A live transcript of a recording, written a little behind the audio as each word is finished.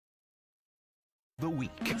the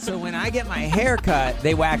week. So when I get my hair cut,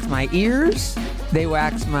 they wax my ears, they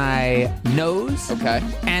wax my nose, Okay.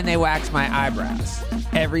 and they wax my eyebrows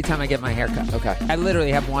every time I get my hair cut. Okay. I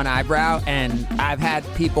literally have one eyebrow, and I've had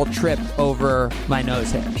people trip over my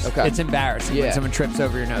nose hairs. Okay. It's embarrassing when someone trips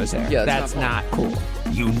over your nose hair. Yeah, that's not cool.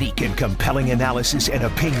 Unique and compelling analysis and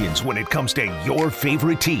opinions when it comes to your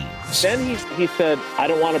favorite teams. Then he said, I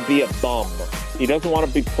don't want to be a bum. He doesn't want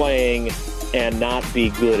to be playing and not be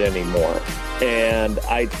good anymore. And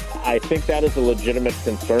I think that is a legitimate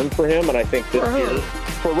concern for him, and I think this year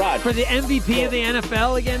for Rodgers. For the MVP of the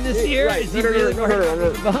NFL again this year? Right. Is he really worried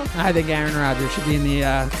about the bum? I think Aaron Rodgers should be in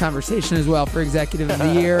the conversation as well for Executive of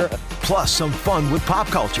the Year. Plus some fun with pop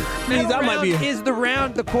culture. That might be is the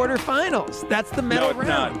round, the quarterfinals. That's the medal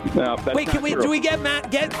round. No, that's Wait, not true. do we get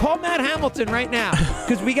call Matt Hamilton right now?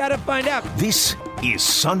 Because we got to find out. This is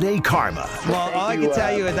Sunday Karma. Well, all I can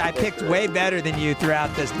tell you is I picked way better than you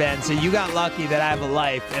throughout this, Ben. So you got lucky that I have a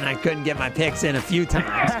life and I couldn't get my picks in a few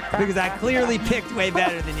times because I clearly picked way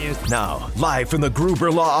better than you. Now, live from the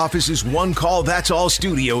Gruber Law Office's One Call That's All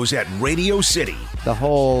studios at Radio City. The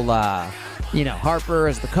whole, Harper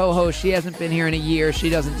as the co-host, she hasn't been here in a year. She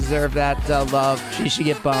doesn't deserve that love. She should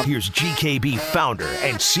get bumped. Here's GKB founder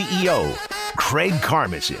and CEO, Craig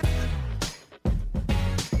Karmazin.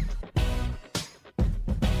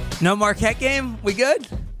 No Marquette game? We good?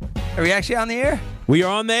 Are we actually on the air? We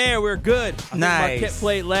are on the air. We're good. Nice. Marquette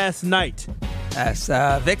played last night. Yes,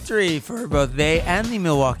 victory for both they and the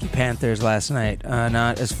Milwaukee Panthers last night.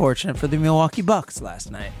 Not as fortunate for the Milwaukee Bucks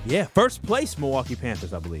last night. Yeah, first place Milwaukee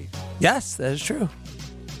Panthers, I believe. Yes, that is true.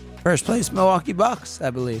 First place Milwaukee Bucks,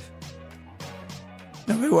 I believe.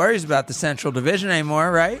 Nobody worries about the Central Division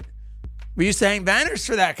anymore, right? We used to hang banners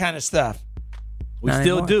for that kind of stuff. We Not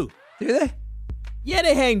still anymore. do. Do they? Yeah,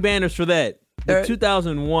 they hang banners for that. The They're-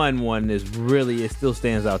 2001 one is really, it still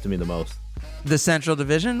stands out to me the most. The Central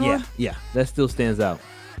Division one? Yeah, that still stands out.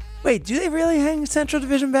 Wait, do they really hang a Central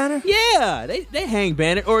Division banner? Yeah, they hang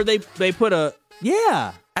banner, or they put a,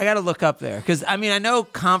 yeah. I got to look up there because, I know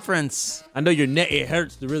conference. I know your neck, it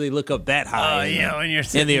hurts to really look up that high. when you're in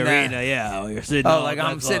sitting the there. arena, yeah. When you're sitting Oh, like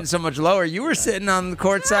I'm sitting so much lower. You were sitting on the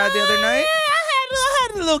court side the other night? I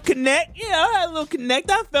had a little connect. Yeah, I had a little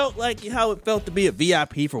connect. I felt like how it felt to be a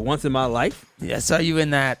VIP for once in my life. Yeah, I saw you in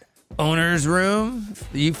that owner's room.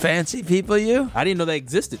 You fancy people, you? I didn't know they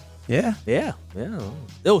existed. Yeah. Yeah.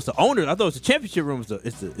 It was the owner. I thought it was the championship room.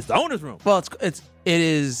 It's the owner's room. Well,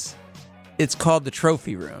 it's called the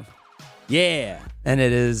trophy room, Yeah. and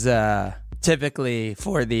it is typically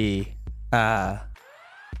for the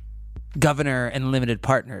governor and limited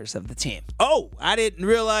partners of the team. Oh, I didn't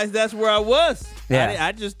realize that's where I was. Yeah.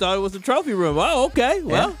 I just thought it was the trophy room. Oh, okay.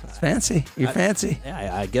 Well, Yeah, it's fancy. You're fancy.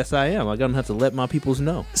 yeah, I guess I am. I'm gonna have to let my peoples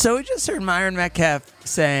know. So we just heard Myron Metcalf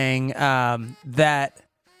saying that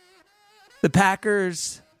the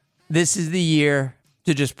Packers, this is the year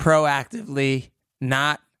to just proactively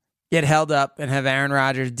not get held up and have Aaron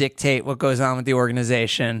Rodgers dictate what goes on with the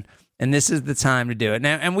organization. And this is the time to do it.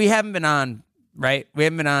 Now, and we haven't been on, right? We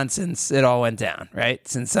haven't been on since it all went down, right?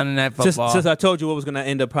 Since Sunday Night Football. Since I told you what was going to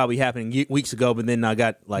end up probably happening weeks ago, but then I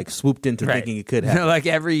got swooped into Right. thinking it could happen. Like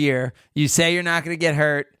every year, you say you're not going to get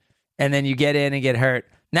hurt, and then you get in and get hurt.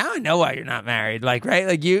 Now I know why you're not married. Like, right?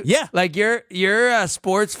 Like you, Yeah. Like your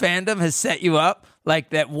sports fandom has set you up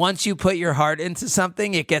like that. Once you put your heart into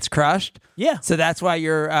something, it gets crushed. Yeah. So that's why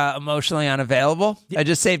you're emotionally unavailable. I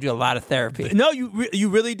just saved you a lot of therapy. No, you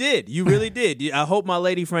really did. You really did. I hope my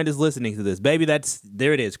lady friend is listening to this. Baby,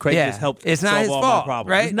 there it is. Craig Yeah. just helped It's not solve his all fault, my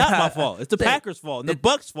problems. right? It's not my fault. It's the Packers' fault, and the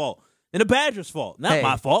Bucks' fault, and the Badgers' fault. Not Hey,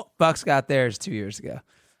 my fault. Bucks got theirs 2 years ago.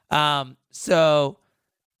 So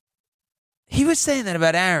he was saying that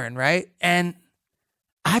about Aaron, right? And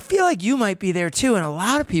I feel like you might be there too, and a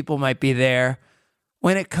lot of people might be there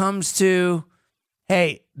when it comes to,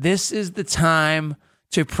 hey, this is the time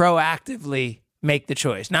to proactively make the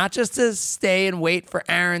choice, not just to stay and wait for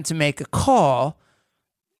Aaron to make a call.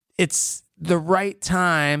 It's the right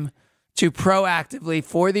time to proactively,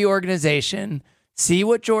 for the organization, see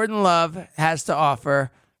what Jordan Love has to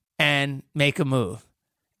offer and make a move.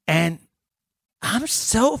 And I'm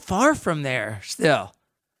so far from there still.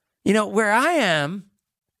 You know, where I am,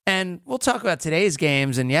 and we'll talk about today's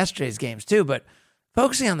games and yesterday's games too, but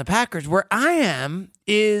focusing on the Packers, where I am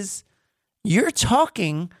is you're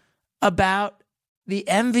talking about the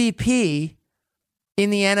MVP in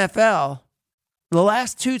the NFL the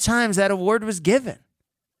last 2 times that award was given.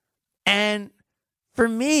 And for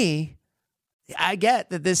me, I get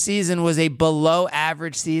that this season was a below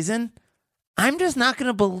average season. I'm just not going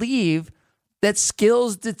to believe that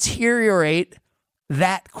skills deteriorate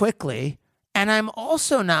that quickly. And I'm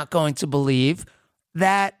also not going to believe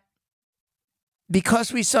that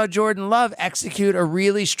because we saw Jordan Love execute a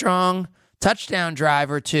really strong touchdown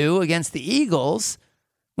drive or two against the Eagles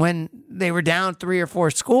when they were down 3 or 4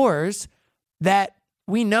 scores, that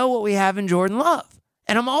we know what we have in Jordan Love.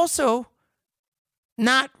 And I'm also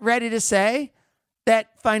not ready to say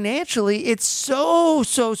that financially it's so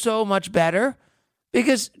much better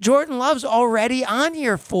because Jordan Love's already on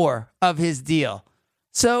year 4 of his deal.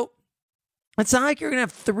 So it's not like you're going to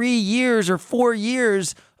have 3 years or 4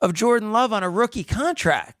 years of Jordan Love on a rookie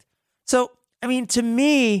contract. So, I mean, to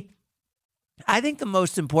me, I think the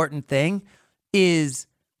most important thing is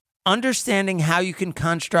understanding how you can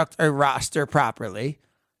construct a roster properly.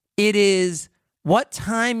 It is what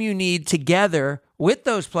time you need together with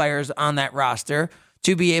those players on that roster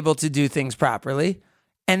to be able to do things properly,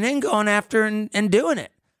 and then going after and doing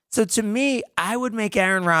it. So to me, I would make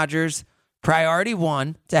Aaron Rodgers priority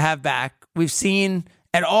 1 to have back. We've seen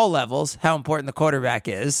at all levels how important the quarterback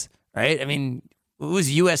is, right? I mean, it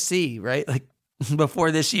was USC, right? Like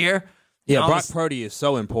before this year. Yeah, Brock Purdy is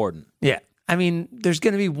so important. Yeah. I mean, there's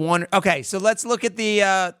going to be one. Okay, so let's look at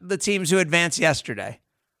the teams who advanced yesterday.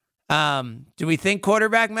 Do we think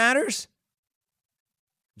quarterback matters?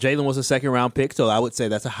 Jalen was a second-round pick, so I would say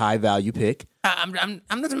that's a high-value pick. I'm not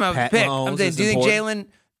talking about Pat pick. Mahomes I'm saying, do you think important.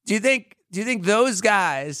 Jalen? Do you think those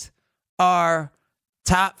guys are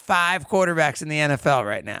top 5 quarterbacks in the NFL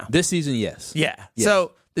right now? This season, yes. Yeah. Yes.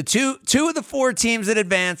 So the two of the 4 teams that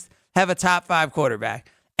advanced have a top 5 quarterback,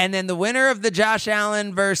 and then the winner of the Josh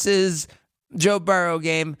Allen versus Joe Burrow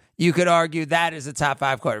game, you could argue that is a top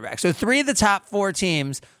 5 quarterback. So 3 of the top 4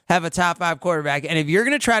 teams have a top 5 quarterback. And if you're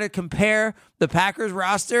going to try to compare the Packers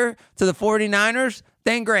roster to the 49ers,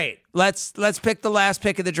 then great. Let's pick the last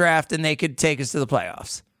pick of the draft and they could take us to the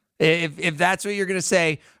playoffs. If that's what you're going to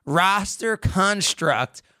say, roster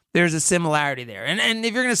construct, there's a similarity there. And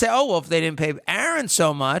if you're going to say, oh, well, if they didn't pay Aaron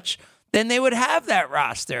so much, then they would have that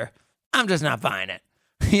roster. I'm just not buying it.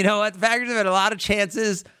 You know what? The Packers have had a lot of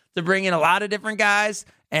chances to bring in a lot of different guys,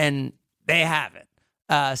 and they haven't.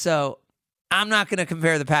 So I'm not going to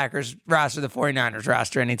compare the Packers roster to the 49ers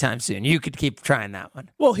roster anytime soon. You could keep trying that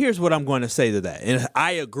one. Well, here's what I'm going to say to that, and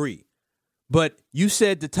I agree. But you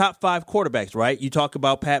said the top 5 quarterbacks, right? You talked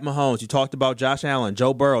about Pat Mahomes. You talked about Josh Allen,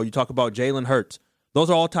 Joe Burrow. You talked about Jalen Hurts. Those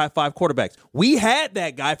are all top 5 quarterbacks. We had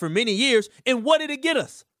that guy for many years, and what did it get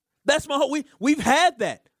us? That's my whole. We've had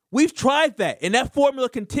that. We've tried that, and that formula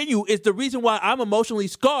continue is the reason why I'm emotionally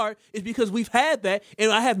scarred is because we've had that,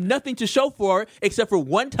 and I have nothing to show for it except for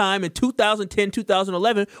one time in 2010,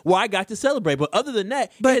 2011 where I got to celebrate. But other than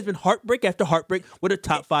that, it has been heartbreak after heartbreak with a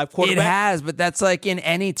top 5 quarterback. It has, but that's like in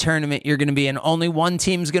any tournament you're going to be in. Only one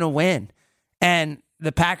team's going to win. And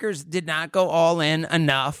the Packers did not go all in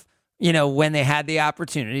enough, when they had the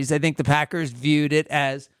opportunities. I think the Packers viewed it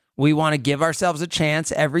as we want to give ourselves a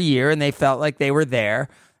chance every year, and they felt like they were there.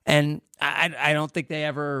 And I don't think they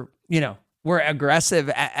ever, were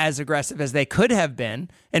as aggressive as they could have been.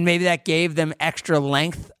 And maybe that gave them extra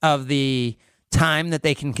length of the time that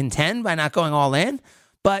they can contend by not going all in.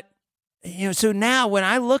 But, so now when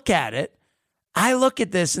I look at it, I look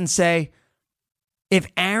at this and say, if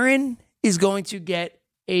Aaron is going to get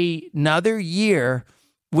another year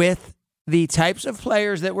with the types of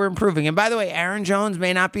players that we're improving. And by the way, Aaron Jones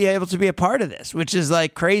may not be able to be a part of this, which is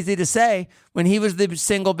like crazy to say when he was the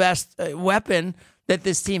single best weapon that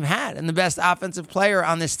this team had and the best offensive player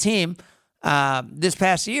on this team this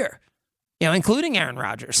past year, including Aaron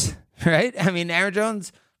Rodgers, right? I mean, Aaron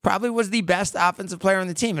Jones probably was the best offensive player on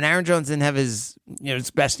the team, and Aaron Jones didn't have his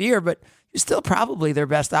best year, but he's still probably their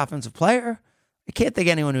best offensive player. I can't think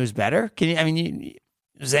of anyone who's better. Can you? I mean,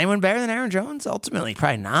 is anyone better than Aaron Jones? Ultimately,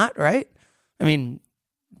 probably not, right? I mean,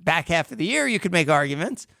 back half of the year, you could make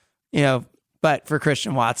arguments, but for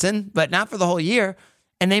Christian Watson, but not for the whole year.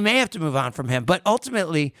 And they may have to move on from him. But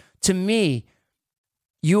ultimately, to me,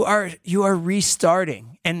 you are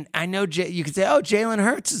restarting. And I know you could say, oh, Jalen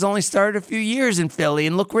Hurts has only started a few years in Philly,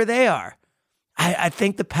 and look where they are. I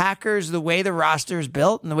think the Packers, the way the roster is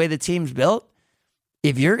built and the way the team's built,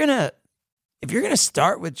 if you're gonna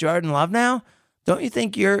start with Jordan Love now, don't you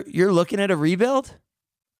think you're looking at a rebuild?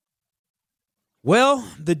 Well,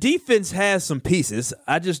 the defense has some pieces.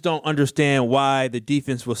 I just don't understand why the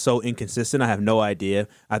defense was so inconsistent. I have no idea.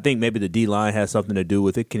 I think maybe the D-line has something to do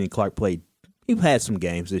with it. Kenny Clark he had some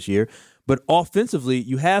games this year. But offensively,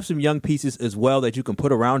 you have some young pieces as well that you can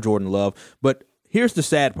put around Jordan Love. But here's the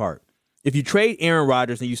sad part. If you trade Aaron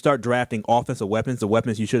Rodgers and you start drafting offensive weapons, the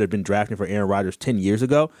weapons you should have been drafting for Aaron Rodgers 10 years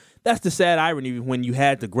ago, that's the sad irony. When you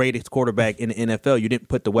had the greatest quarterback in the NFL, you didn't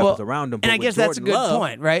put the weapons around him. And I guess that's a good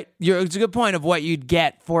point, right? It's a good point of what you'd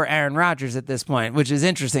get for Aaron Rodgers at this point, which is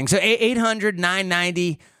interesting. So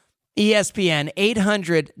 800-990 ESPN,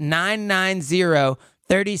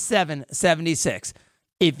 800-990-3776.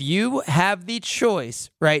 If you have the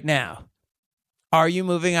choice right now, are you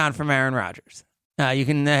moving on from Aaron Rodgers? You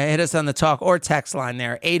can hit us on the talk or text line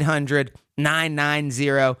there,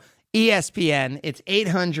 800-990-ESPN. It's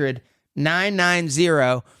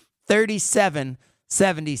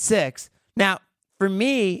 800-990-3776. Now, for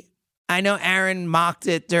me, I know Aaron mocked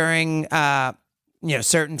it during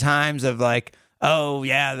certain times of like, oh,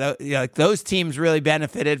 yeah, like those teams really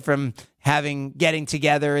benefited from getting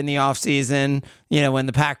together in the offseason, when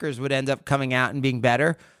the Packers would end up coming out and being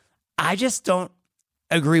better. I just don't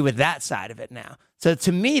agree with that side of it now. So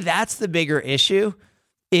to me, that's the bigger issue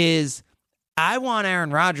is I want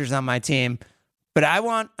Aaron Rodgers on my team, but I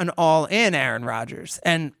want an all-in Aaron Rodgers.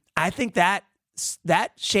 And I think that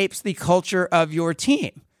shapes the culture of your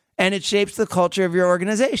team and it shapes the culture of your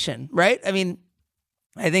organization, right? I mean,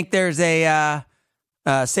 I think there's a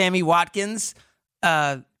Sammy Watkins,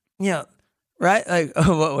 right? Like,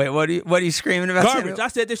 what are you screaming about? Garbage. I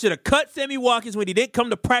said they should have cut Sammy Watkins when he didn't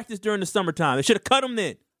come to practice during the summertime. They should have cut him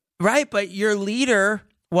then. Right, but your leader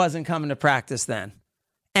wasn't coming to practice then.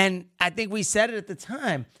 And I think we said it at the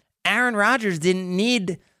time. Aaron Rodgers didn't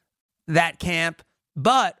need that camp,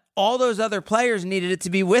 but all those other players needed it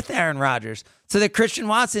to be with Aaron Rodgers. So that Christian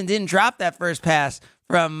Watson didn't drop that first pass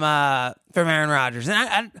from Aaron Rodgers.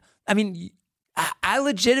 And I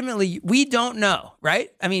legitimately, we don't know,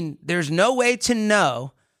 right? I mean, there's no way to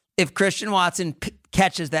know if Christian Watson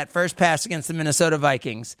catches that first pass against the Minnesota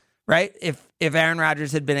Vikings, right? If Aaron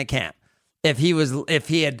Rodgers had been at camp, if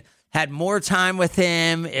he had more time with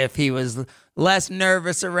him, if he was less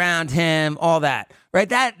nervous around him, all that, right?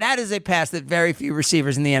 That is a pass that very few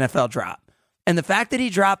receivers in the NFL drop. And the fact that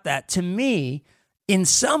he dropped that, to me, in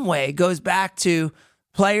some way goes back to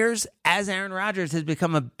players, as Aaron Rodgers has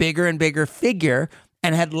become a bigger and bigger figure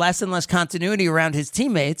and had less and less continuity around his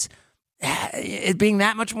teammates, it being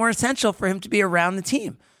that much more essential for him to be around the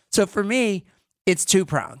team. So for me, it's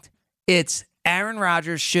two-pronged. It's Aaron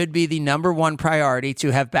Rodgers should be the number one priority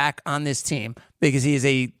to have back on this team because he is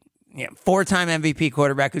a four-time MVP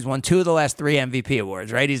quarterback who's won 2 of the last 3 MVP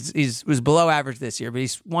awards, right? He's was below average this year, but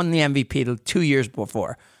he's won the MVP 2 years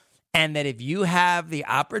before. And that if you have the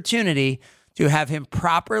opportunity to have him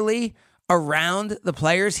properly around the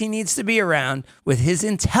players he needs to be around with his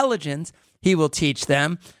intelligence, he will teach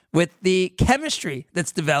them. With the chemistry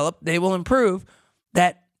that's developed, they will improve.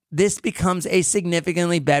 That this becomes a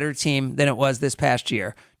significantly better team than it was this past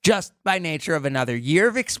year, just by nature of another year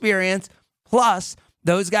of experience, plus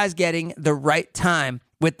those guys getting the right time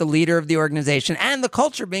with the leader of the organization and the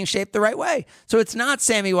culture being shaped the right way. So it's not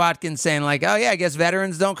Sammy Watkins saying like, oh yeah, I guess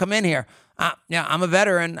veterans don't come in here. I'm a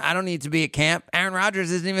veteran. I don't need to be at camp. Aaron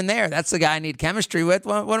Rodgers isn't even there. That's the guy I need chemistry with.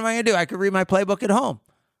 What am I going to do? I could read my playbook at home.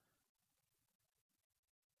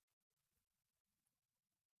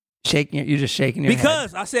 You're just shaking your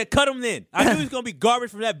because head. I said cut him then. I knew he was going to be garbage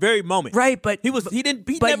from that very moment. Right, but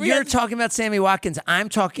you're talking about Sammy Watkins. I'm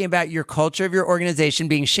talking about your culture of your organization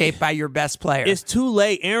being shaped by your best player. It's too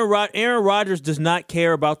late. Aaron Rodgers does not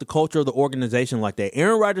care about the culture of the organization like that.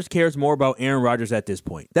 Aaron Rodgers cares more about Aaron Rodgers at this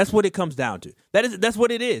point. That's what it comes down to. That's what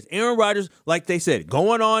it is. Aaron Rodgers, like they said,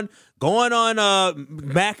 going on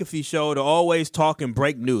McAfee show to always talk and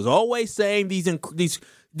break news, always saying these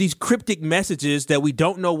cryptic messages that we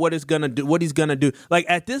don't know what he's gonna do. Like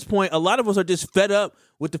at this point, a lot of us are just fed up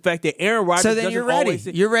with the fact that Aaron Rodgers. So then you're ready.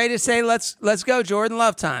 You're ready to say let's go Jordan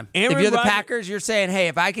Love time. If you're the Packers, you're saying, hey,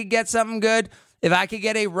 if I could get something good, if I could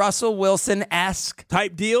get a Russell Wilson-esque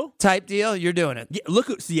type deal, you're doing it. Yeah,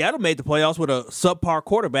 look, Seattle made the playoffs with a subpar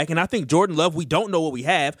quarterback, and I think Jordan Love, we don't know what we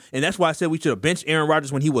have, and that's why I said we should have benched Aaron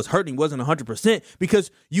Rodgers when he was hurt and he wasn't 100%, because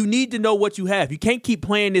you need to know what you have. You can't keep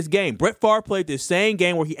playing this game. Brett Favre played this same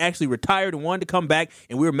game where he actually retired and wanted to come back,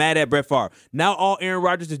 and we were mad at Brett Favre. Now all Aaron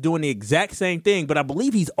Rodgers is doing the exact same thing, but I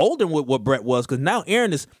believe he's older than what Brett was, because now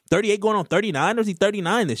Aaron is 38 going on 39, or is he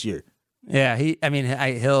 39 this year? Yeah,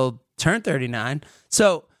 he'll turn 39.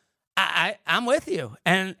 So I'm with you.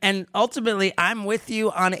 And ultimately, I'm with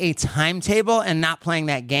you on a timetable and not playing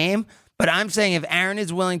that game. But I'm saying if Aaron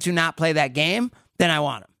is willing to not play that game, then I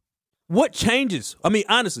want him. What changes? I mean,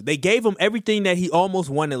 honestly, they gave him everything that he almost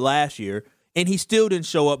wanted last year, and he still didn't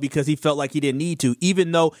show up because he felt like he didn't need to,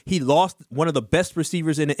 even though he lost one of the best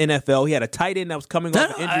receivers in the NFL. He had a tight end that was coming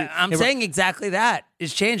off an injury. I'm saying exactly that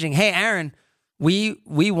is changing. Hey, Aaron,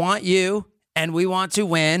 we want you and we want to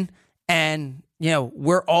win. And,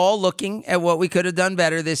 we're all looking at what we could have done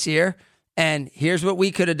better this year. And here's what we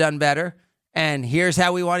could have done better. And here's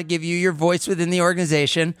how we want to give you your voice within the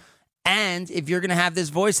organization. And if you're going to have this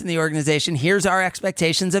voice in the organization, here's our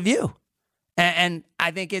expectations of you. And I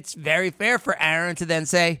think it's very fair for Aaron to then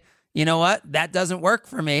say, you know what, that doesn't work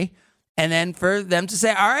for me. And then for them to say,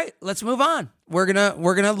 all right, let's move on. We're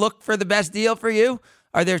gonna look for the best deal for you.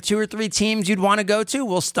 Are there 2 or 3 teams you'd want to go to?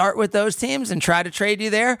 We'll start with those teams and try to trade you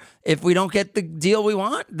there. If we don't get the deal we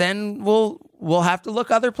want, then we'll have to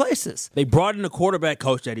look other places. They brought in a quarterback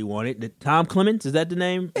coach that he wanted. Tom Clements, is that the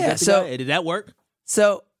name? Yeah. Did that work?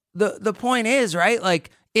 So the point is, right, like,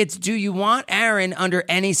 it's, do you want Aaron under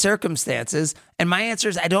any circumstances? And my answer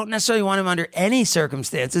is I don't necessarily want him under any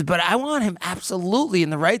circumstances, but I want him absolutely in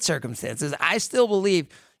the right circumstances. I still believe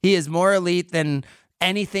he is more elite than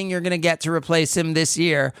anything you're going to get to replace him this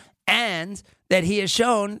year, and that he has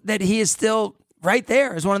shown that he is still right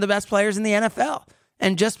there as one of the best players in the NFL.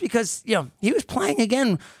 And just because, he was playing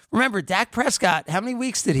again, remember, Dak Prescott, how many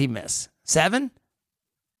weeks did he miss? 7?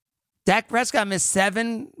 Dak Prescott missed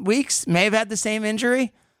 7 weeks, may have had the same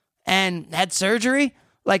injury and had surgery.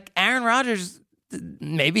 Like, Aaron Rodgers,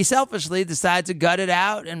 maybe selfishly, decided to gut it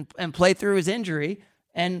out and play through his injury.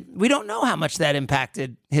 And we don't know how much that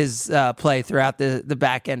impacted his play throughout the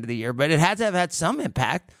back end of the year, but it had to have had some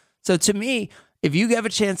impact. So to me, if you have a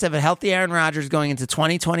chance to have a healthy Aaron Rodgers going into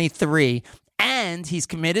 2023, and he's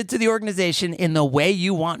committed to the organization in the way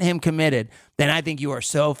you want him committed, then I think you are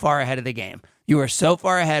so far ahead of the game. You are so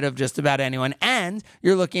far ahead of just about anyone. And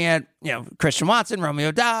you're looking at, Christian Watson,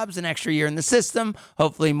 Romeo Doubs, an extra year in the system,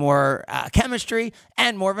 hopefully more chemistry,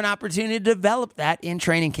 and more of an opportunity to develop that in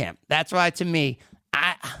training camp. That's why, to me,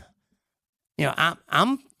 I'm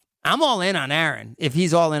all in on Aaron if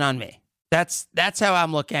he's all in on me. That's how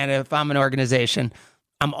I'm looking at it if I'm an organization.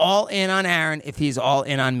 I'm all in on Aaron if he's all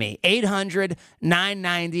in on me.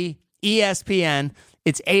 800-990-ESPN.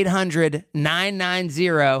 It's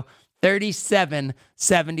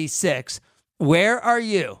 800-990-3776. Where are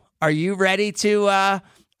you? Are you ready to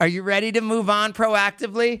move on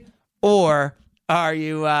proactively, or are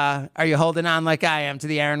you holding on like I am to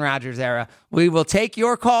the Aaron Rodgers era? We will take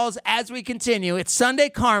your calls as we continue. It's Sunday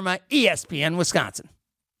Karma, ESPN Wisconsin.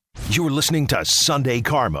 You're listening to Sunday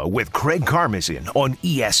Karma with Craig Karmazin on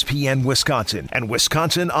ESPN Wisconsin and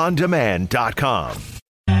WisconsinOnDemand.com.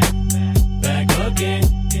 Back again.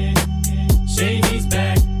 Shady's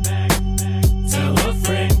back. Tell a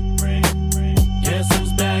friend. Guess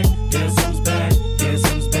who's back? Guess who's back?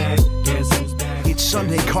 Guess who's back? Guess who's back? It's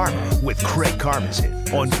Sunday Karma with Craig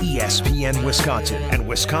Karmazin on ESPN Wisconsin and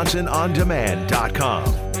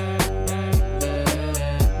WisconsinOnDemand.com.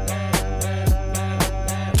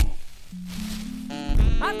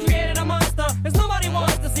 Cause nobody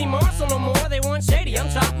wants to see Marshall no more. They want Shady. I'm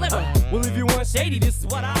chopped liver. Well, if you want Shady, this is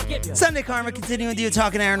what I'll give you. Sunday Karma, continuing with you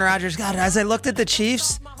talking Aaron Rodgers. God, as I looked at the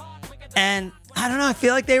Chiefs, and I don't know, I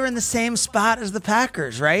feel like they were in the same spot as the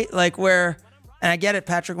Packers, right? Like where, and I get it,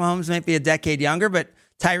 Patrick Mahomes might be a decade younger, but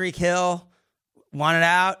Tyreek Hill wanted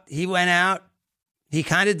out. He went out. He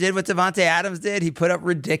kind of did what Davante Adams did. He put up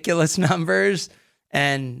ridiculous numbers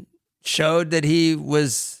and showed that he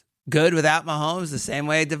was good without Mahomes, the same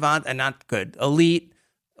way Davante, not good, elite,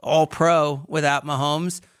 all-pro without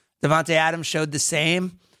Mahomes. Davante Adams showed the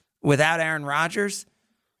same without Aaron Rodgers.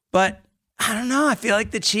 But I don't know. I feel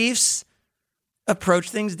like the Chiefs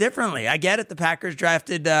approach things differently. I get it. The Packers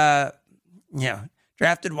drafted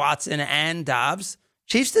Watson and Dobbs.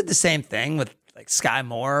 Chiefs did the same thing with like Sky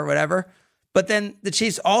Moore or whatever. But then the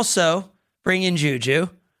Chiefs also bring in Juju.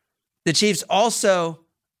 The Chiefs also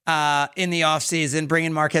in the offseason,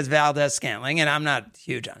 bringing Marquez Valdez-Scantling, and I'm not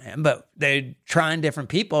huge on him, but they're trying different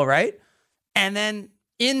people, right? And then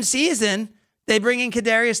in season, they bring in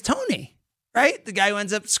Kadarius Toney, right? The guy who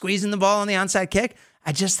ends up squeezing the ball on the onside kick.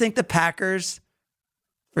 I just think the Packers,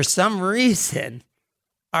 for some reason,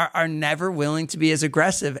 are never willing to be as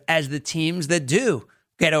aggressive as the teams that do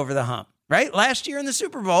get over the hump, right? Last year in the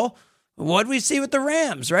Super Bowl, what did we see with the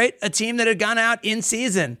Rams, right? A team that had gone out in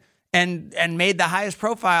season and made the highest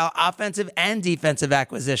profile offensive and defensive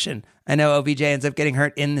acquisition. I know OBJ ends up getting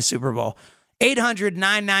hurt in the Super Bowl.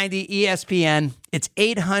 800-990-ESPN. It's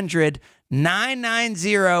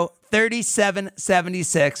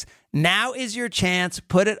 800-990-3776. Now is your chance.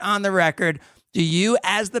 Put it on the record. Do you,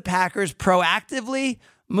 as the Packers, proactively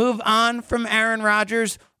move on from Aaron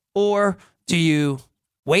Rodgers, or do you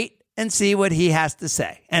wait and see what he has to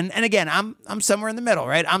say? And again, I'm somewhere in the middle,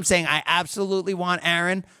 right? I'm saying I absolutely want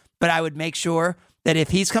Aaron, but I would make sure that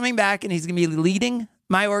if he's coming back and he's going to be leading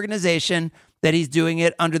my organization, that he's doing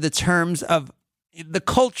it under the terms of the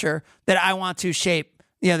culture that I want to shape,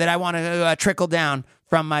 that I want to trickle down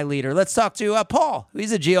from my leader. Let's talk to Paul.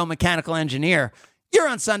 He's a geomechanical engineer. You're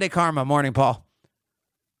on Sunday Karma. Morning, Paul.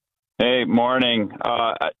 Hey, morning.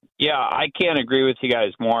 Yeah, I can't agree with you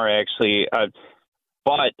guys more, actually.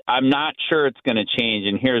 But I'm not sure it's going to change,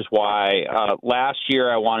 and here's why. Last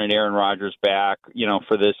year, I wanted Aaron Rodgers back,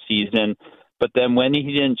 for this season. But then when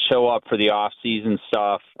he didn't show up for the off-season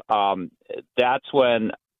stuff, that's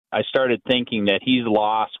when I started thinking that he's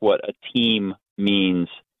lost what a team means.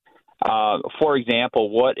 For example,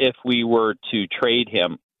 what if we were to trade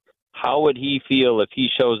him? How would he feel if he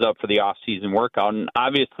shows up for the off-season workout? And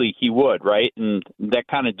obviously he would, right? And that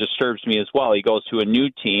kind of disturbs me as well. He goes to a new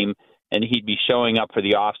team, and he'd be showing up for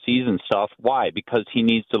the off-season stuff. Why? Because he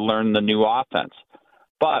needs to learn the new offense.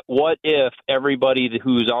 But what if everybody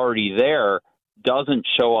who's already there doesn't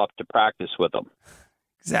show up to practice with him?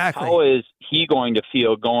 Exactly. How is he going to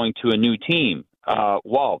feel going to a new team?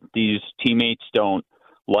 Well, these teammates don't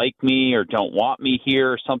like me or don't want me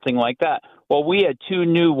here or something like that. Well, we had two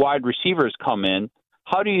new wide receivers come in.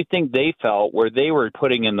 How do you think they felt where they were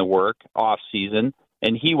putting in the work off season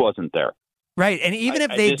and he wasn't there? Right. And even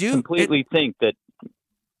if they do completely think that,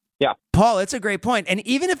 yeah. Paul, it's a great point. And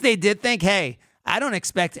even if they did think, hey, I don't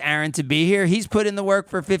expect Aaron to be here. He's put in the work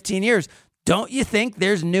for 15 years. Don't you think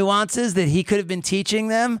there's nuances that he could have been teaching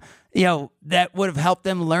them, that would have helped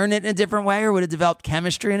them learn it in a different way or would have developed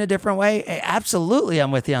chemistry in a different way? Absolutely.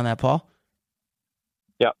 I'm with you on that, Paul.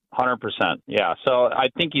 Yeah, 100%. Yeah. So I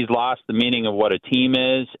think he's lost the meaning of what a team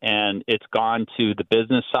is, and it's gone to the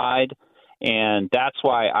business side. And that's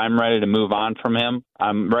why I'm ready to move on from him.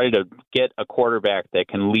 I'm ready to get a quarterback that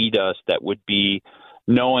can lead us, that would be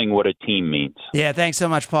knowing what a team means. Yeah, thanks so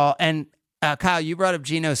much, Paul. And Kyle, you brought up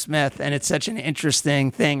Geno Smith, and it's such an interesting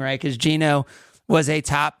thing, right? Because Geno was a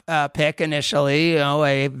top pick initially,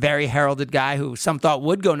 a very heralded guy who some thought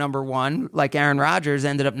would go number one, like Aaron Rodgers,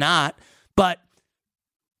 ended up not. But,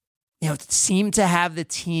 seemed to have the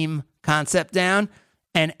team concept down.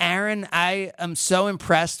 And Aaron, I am so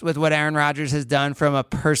impressed with what Aaron Rodgers has done from a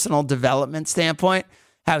personal development standpoint,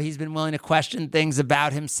 how he's been willing to question things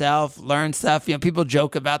about himself, learn stuff. People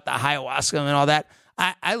joke about the ayahuasca and all that.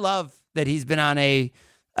 I love that he's been on a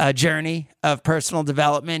journey of personal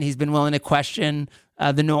development. He's been willing to question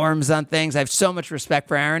the norms on things. I have so much respect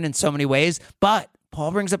for Aaron in so many ways. But Paul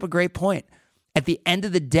brings up a great point. At the end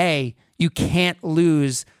of the day, you can't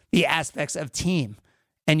lose the aspects of team.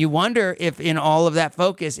 And you wonder if in all of that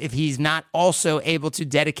focus, if he's not also able to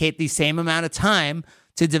dedicate the same amount of time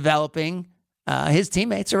to developing his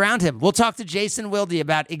teammates around him. We'll talk to Jason Wilde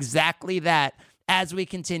about exactly that as we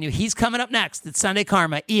continue. He's coming up next at Sunday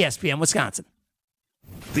Karma, ESPN Wisconsin.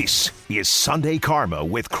 This is Sunday Karma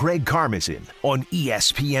with Craig Karmazin on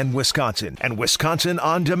ESPN Wisconsin and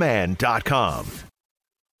WisconsinOnDemand.com.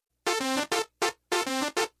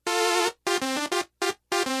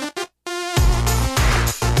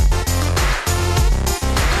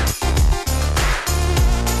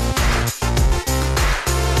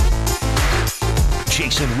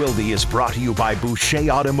 Jason Wilde is brought to you by Boucher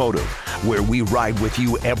Automotive, where we ride with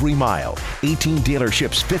you every mile. 18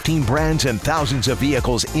 dealerships, 15 brands, and thousands of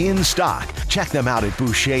vehicles in stock. Check them out at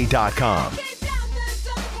Boucher.com.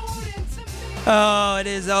 Oh, it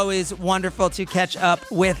is always wonderful to catch up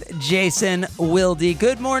with Jason Wilde.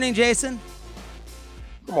 Good morning, Jason.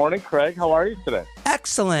 Good morning, Craig. How are you today?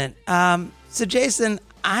 Excellent. So, Jason,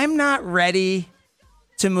 I'm not ready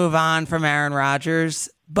to move on from Aaron Rodgers,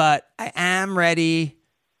 but I am ready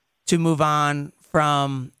to move on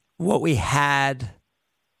from what we had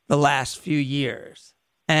the last few years.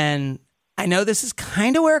 And I know this is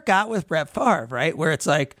kind of where it got with Brett Favre, right? Where it's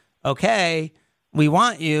like, okay, we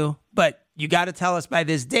want you, but you got to tell us by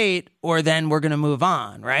this date or then we're going to move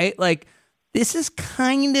on, right? Like, this is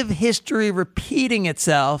kind of history repeating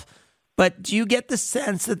itself, but do you get the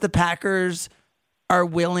sense that the Packers are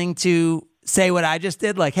willing to say what I just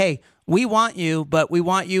did? Like, hey, we want you, but we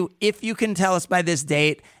want you if you can tell us by this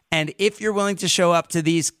date and if you're willing to show up to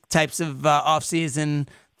these types of off-season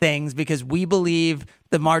things, because we believe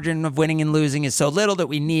the margin of winning and losing is so little that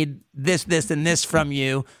we need this, and this from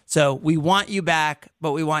you. So we want you back,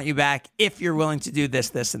 but we want you back if you're willing to do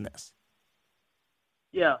this, and this.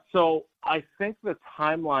 Yeah, so I think the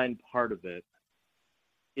timeline part of it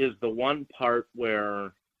is the one part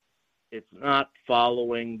where it's not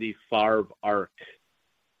following the Favre arc.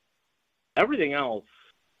 Everything else,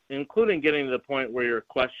 including getting to the point where you're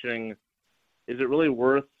questioning, is it really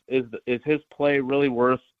worth, is his play really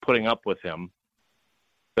worth putting up with him?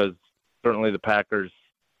 Because certainly the Packers'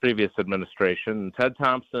 previous administration, Ted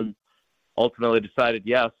Thompson ultimately decided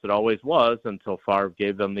yes, it always was, until Favre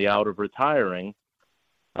gave them the out of retiring.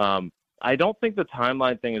 I don't think the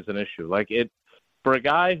timeline thing is an issue. For a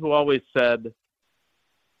guy who always said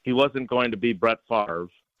he wasn't going to be Brett Favre,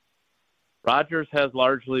 Rodgers has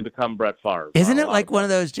largely become Brett Favre. Isn't it like one of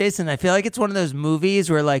those, Jason? I feel like it's one of those movies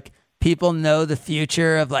where like people know the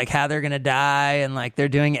future of like how they're going to die and like they're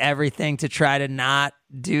doing everything to try to not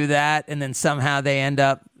do that. And then somehow they end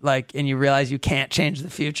up like, and you realize you can't change the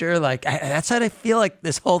future. Like that's how I feel like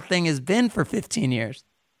this whole thing has been for 15 years.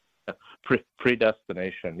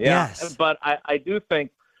 Predestination. Yeah. Yes. But I do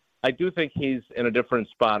think he's in a different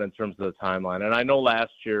spot in terms of the timeline. And I know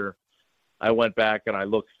last year I went back and I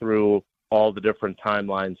looked through all the different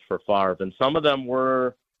timelines for Favre, and some of them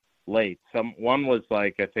were late. One was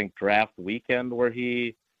like, I think, draft weekend where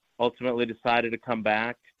he ultimately decided to come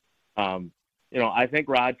back. I think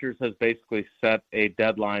Rodgers has basically set a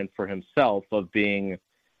deadline for himself of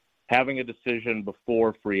having a decision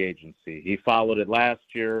before free agency. He followed it last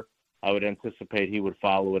year. I would anticipate he would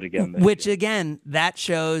follow it again this Which, year. again, that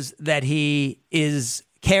shows that he is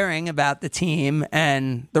caring about the team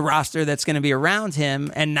and the roster that's going to be around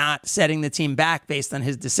him and not setting the team back based on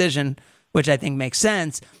his decision, which I think makes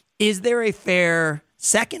sense. Is there a fair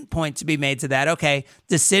second point to be made to that? Okay,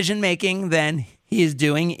 decision-making then he is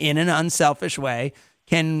doing in an unselfish way.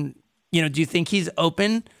 Do you think he's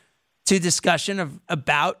open to discussion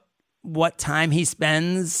about what time he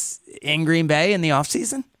spends in Green Bay in the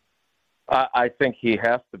offseason? I think he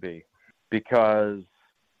has to be because,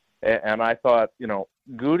 and I thought,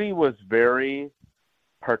 Goody was very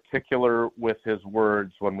particular with his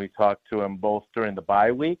words when we talked to him both during the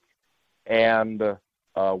bye week and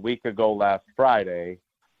a week ago last Friday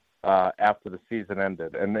after the season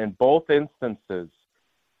ended. And in both instances,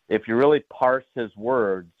 if you really parse his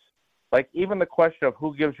words, like even the question of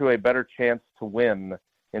who gives you a better chance to win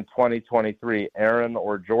in 2023, Aaron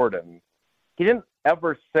or Jordan, he didn't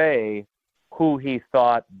ever say who he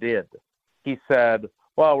thought did. He said,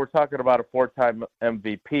 well, we're talking about a 4-time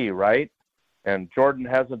MVP, right? And Jordan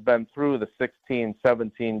hasn't been through the 16,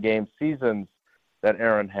 17-game seasons that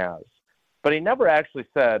Aaron has. But he never actually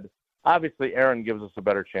said, obviously, Aaron gives us a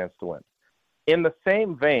better chance to win. In the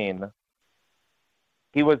same vein,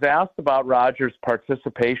 he was asked about Rodgers'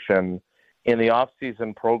 participation in the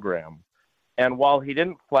offseason program. And while he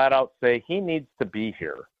didn't flat out say he needs to be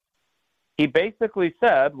here, he basically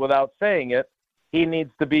said, without saying it, he needs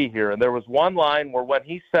to be here. And there was one line where when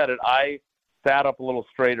he said it, I sat up a little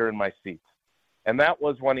straighter in my seat. And that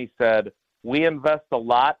was when he said, we invest a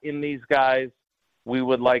lot in these guys. We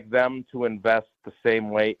would like them to invest the same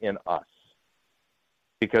way in us.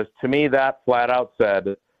 Because to me, that flat out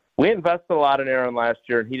said, we invested a lot in Aaron last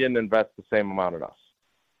year, and he didn't invest the same amount in us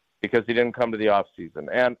because he didn't come to the offseason.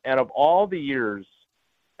 And of all the years,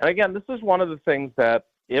 and again, this is one of the things that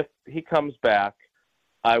if he comes back,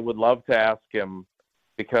 I would love to ask him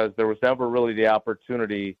because there was never really the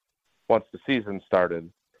opportunity once the season started.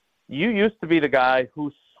 You used to be the guy who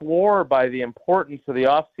swore by the importance of the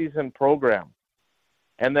offseason program.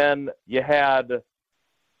 And then you had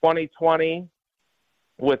 2020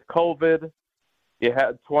 with COVID. You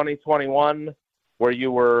had 2021 where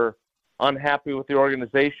you were unhappy with the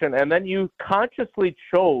organization. And then you consciously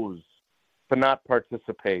chose to not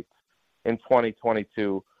participate in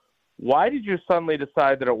 2022. Why did you suddenly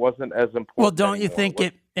decide that it wasn't as important? Well, don't you think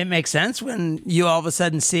it makes sense when you all of a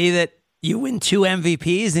sudden see that you win 2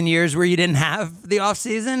 MVPs in years where you didn't have the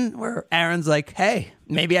offseason, where Aaron's like, hey,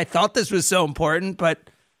 maybe I thought this was so important, but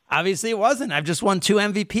obviously it wasn't. I've just won 2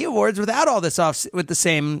 MVP awards without all this with the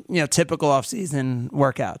same, typical offseason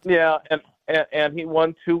workouts. Yeah, and he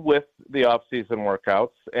won 2 with the offseason workouts,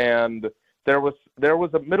 and there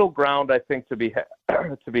was a middle ground I think to be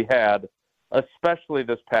had, especially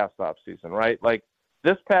this past offseason, right? Like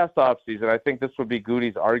this past offseason, I think this would be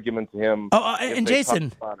Goody's argument to him. And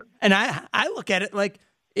Jason, and I look at it like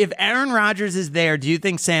if Aaron Rodgers is there, do you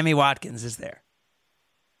think Sammy Watkins is there?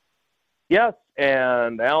 Yes,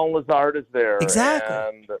 and Alan Lazard is there.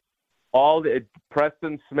 Exactly. And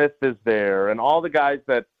Preston Smith is there, and all the guys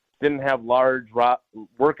that didn't have large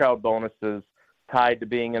workout bonuses tied to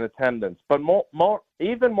being in attendance. But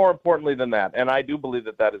even more importantly than that, and I do believe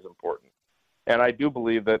that is important, and I do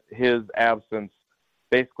believe that his absence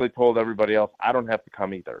basically told everybody else, I don't have to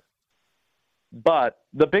come either. But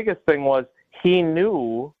the biggest thing was he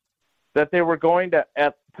knew that they were going to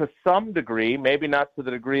some degree, maybe not to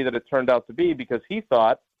the degree that it turned out to be, because he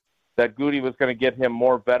thought that Goody was going to get him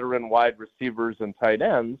more veteran wide receivers and tight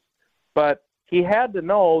ends, but he had to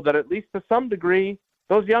know that at least to some degree,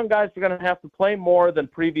 those young guys are going to have to play more than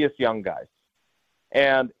previous young guys.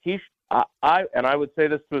 And I would say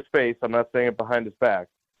this to his face, I'm not saying it behind his back,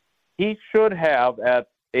 he should have, at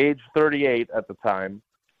age 38 at the time,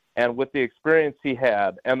 And with the experience he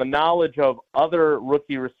had and the knowledge of other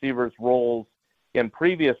rookie receivers' roles in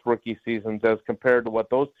previous rookie seasons as compared to what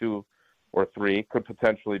those 2 or 3 could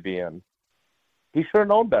potentially be in, he should have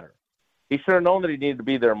known better. He should have known that he needed to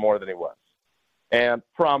be there more than he was. And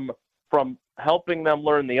from helping them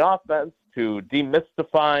learn the offense to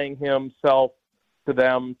demystifying himself to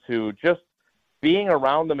them to just being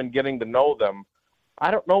around them and getting to know them,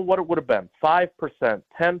 I don't know what it would have been, 5%,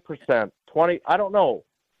 10%, 20%, I don't know.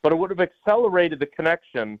 But it would have accelerated the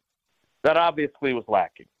connection that obviously was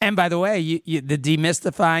lacking. And by the way, the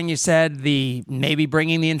demystifying, you said, the maybe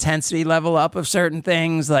bringing the intensity level up of certain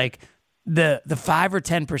things, like the 5 or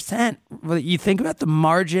 10%. You think about the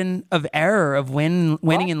margin of error of winning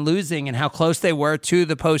and losing, and how close they were to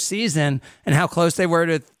the postseason, and how close they were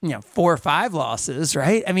to 4 or 5 losses.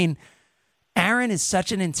 Right? I mean, Aaron is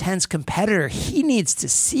such an intense competitor. He needs to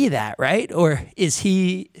see that, right? Or is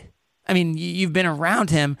he? I mean, you've been around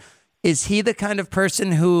him. Is he the kind of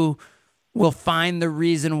person who will find the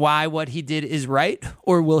reason why what he did is right?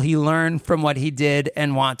 Or will he learn from what he did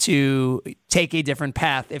and want to take a different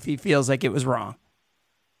path if he feels like it was wrong?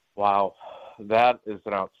 Wow, that is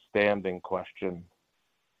an outstanding question.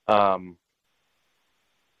 I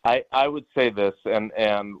would say this,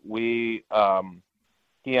 and we,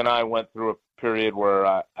 he and I went through a period where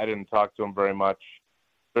I didn't talk to him very much.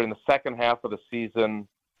 During the second half of the season,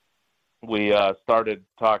 we started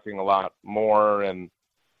talking a lot more and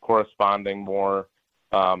corresponding more,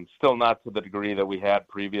 still not to the degree that we had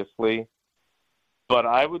previously. But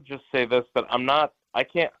I would just say this, that I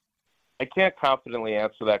can't confidently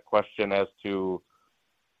answer that question as to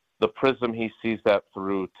the prism he sees that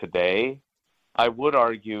through today. I would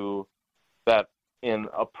argue that in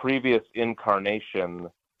a previous incarnation,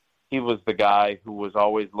 he was the guy who was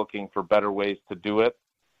always looking for better ways to do it,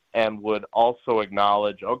 and would also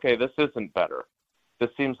acknowledge, okay, this isn't better. This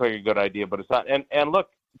seems like a good idea, but it's not. And look,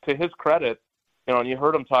 to his credit, and you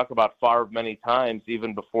heard him talk about Favre many times,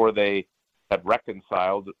 even before they had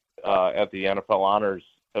reconciled at the NFL Honors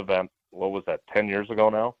event. What was that, 10 years ago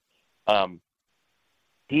now?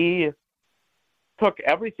 He took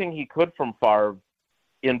everything he could from Favre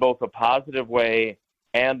in both a positive way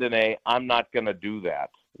and in a I'm not going to do that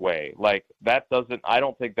way. Like, I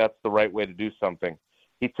don't think that's the right way to do something.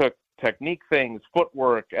 He took technique things,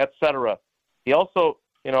 footwork, etc. He also,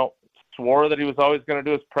 swore that he was always going to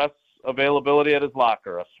do his press availability at his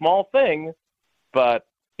locker. A small thing, but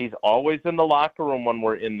he's always in the locker room when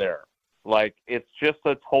we're in there. Like, it's just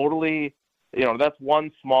a totally, that's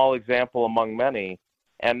one small example among many.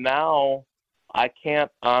 And now I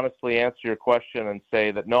can't honestly answer your question and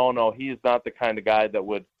say that, no, he is not the kind of guy that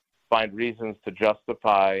would find reasons to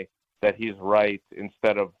justify that he's right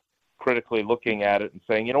instead of critically looking at it and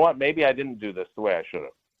saying, you know what, maybe I didn't do this the way I should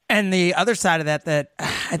have. And the other side of that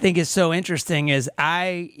I think is so interesting is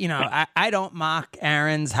I don't mock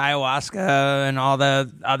Aaron's ayahuasca and all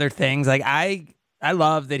the other things. Like, I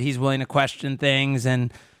love that he's willing to question things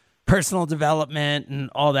and personal development and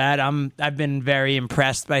all that. I've been very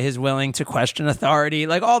impressed by his willing to question authority,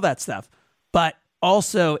 like all that stuff. But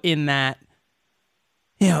also in that,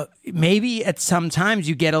 maybe at some times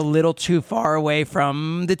you get a little too far away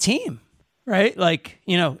from the team, right? Like,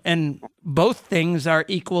 and both things are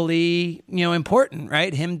equally, important,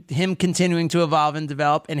 right? Him continuing to evolve and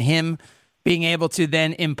develop, and him being able to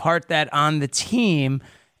then impart that on the team.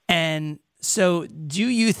 And so do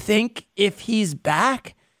you think if he's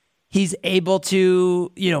back, he's able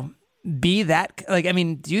to, be that,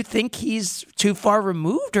 do you think he's too far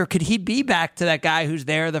removed, or could he be back to that guy who's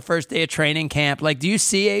there the first day of training camp? Like, do you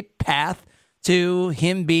see a path to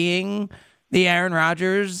him being the Aaron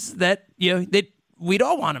Rodgers that, that we'd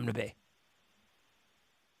all want him to be?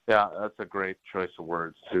 Yeah, that's a great choice of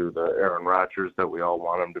words, too, the Aaron Rodgers that we all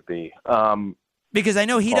want him to be. Because I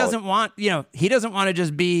know he doesn't want, he doesn't want to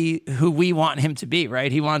just be who we want him to be,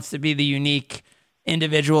 right? He wants to be the unique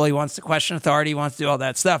individual. He wants to question authority. He wants to do all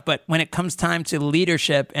that stuff. But when it comes time to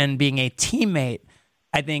leadership and being a teammate,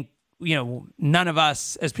 I think, none of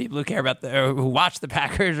us as people who care about or who watch the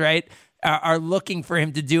Packers, right, are looking for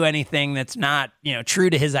him to do anything that's not, true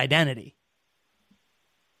to his identity.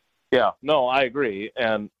 Yeah, no, I agree.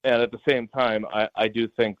 And at the same time, I do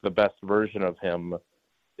think the best version of him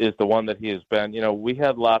is the one that he has been. We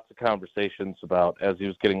had lots of conversations about as he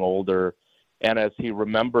was getting older and as he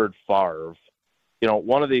remembered Favre.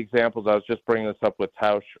 One of the examples, I was just bringing this up with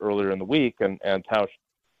Tausch earlier in the week, and Tausch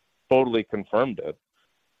totally confirmed it,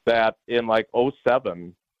 that in like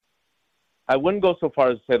 2007, I wouldn't go so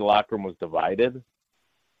far as to say the locker room was divided,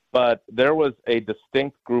 but there was a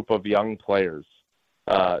distinct group of young players,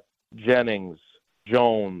 Jennings,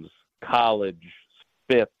 Jones, College,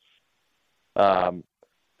 Spitz,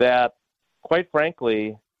 that, quite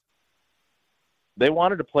frankly, they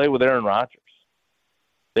wanted to play with Aaron Rodgers.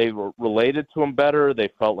 They were related to him better. They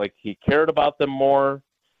felt like he cared about them more.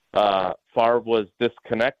 Favre was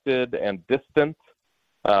disconnected and distant.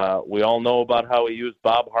 We all know about how he used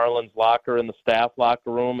Bob Harlan's locker in the staff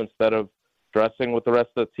locker room instead of dressing with the rest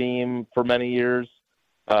of the team for many years.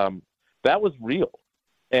 That was real.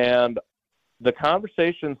 And the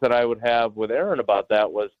conversations that I would have with Aaron about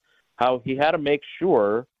that was how he had to make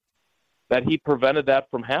sure that he prevented that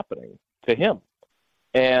from happening to him.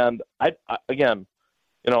 And I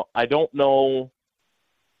don't know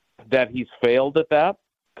that he's failed at that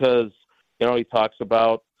because, he talks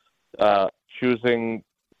about choosing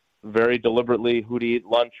very deliberately who to eat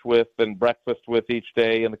lunch with and breakfast with each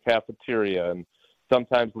day in the cafeteria, and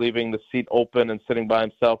sometimes leaving the seat open and sitting by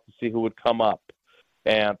himself to see who would come up.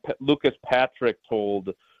 And Lucas Patrick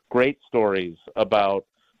told great stories about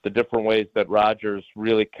the different ways that Rodgers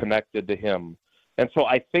really connected to him. And so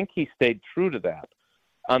I think he stayed true to that.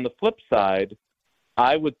 On the flip side,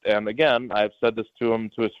 and again, I've said this to him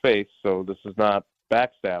to his face, so this is not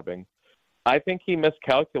backstabbing, I think he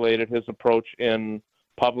miscalculated his approach in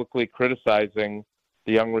publicly criticizing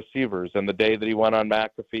the young receivers. And the day that he went on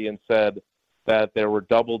McAfee and said that there were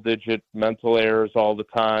double-digit mental errors all the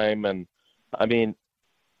time, and I think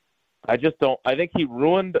he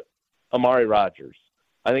ruined Amari Rodgers.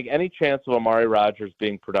 I think any chance of Amari Rodgers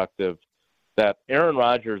being productive, that Aaron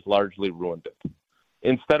Rodgers largely ruined it.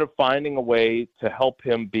 Instead of finding a way to help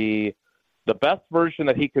him be the best version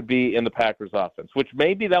that he could be in the Packers offense, which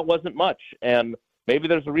maybe that wasn't much. And maybe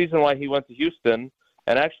there's a reason why he went to Houston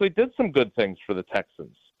and actually did some good things for the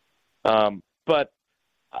Texans. But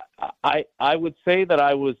I would say that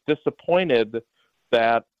I was disappointed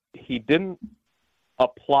that he didn't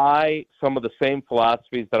apply some of the same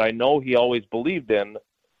philosophies that I know he always believed in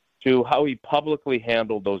to how he publicly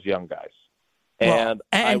handled those young guys. And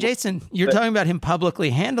Jason, you're talking about him publicly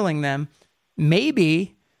handling them.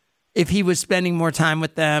 Maybe if he was spending more time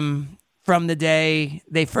with them from the day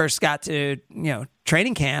they first got to,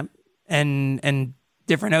 training camp and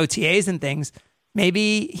different OTAs and things,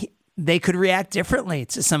 maybe they could react differently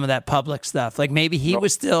to some of that public stuff. Like maybe he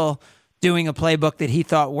was still doing a playbook that he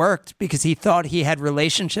thought worked because he thought he had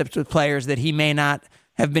relationships with players that he may not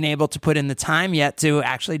have been able to put in the time yet to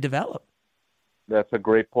actually develop. That's a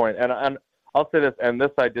great point. And I'll say this, and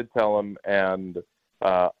this I did tell him, and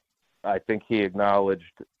I think he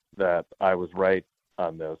acknowledged that I was right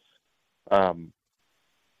on this.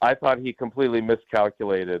 I thought he completely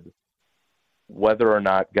miscalculated whether or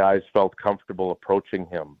not guys felt comfortable approaching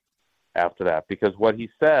him after that. Because what he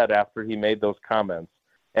said after he made those comments,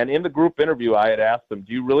 and in the group interview I had asked him,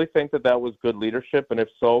 do you really think that was good leadership? And if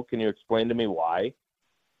so, can you explain to me why?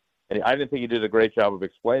 And I didn't think he did a great job of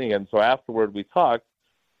explaining it. And so afterward we talked,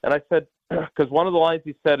 and I said, because one of the lines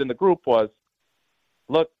he said in the group was,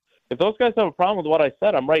 look, if those guys have a problem with what I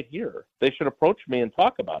said, I'm right here. They should approach me and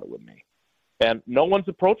talk about it with me. And no one's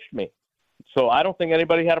approached me. So I don't think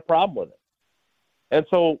anybody had a problem with it. And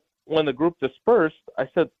so when the group dispersed, I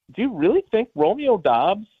said, do you really think Romeo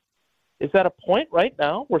Doubs is at a point right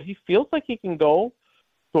now where he feels like he can go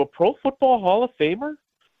to a Pro Football Hall of Famer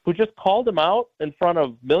who just called him out in front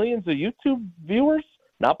of millions of YouTube viewers,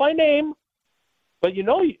 not by name, but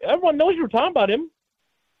everyone knows you were talking about him.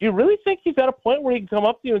 Do you really think he's at a point where he can come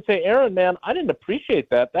up to you and say, Aaron, man, I didn't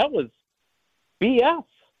appreciate that. That was BS.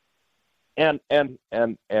 And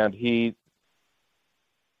he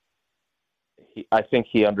I think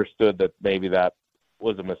he understood that maybe that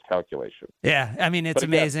was a miscalculation. Yeah. I mean, it's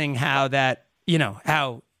amazing how that,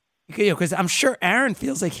 because I'm sure Aaron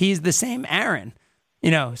feels like he's the same Aaron,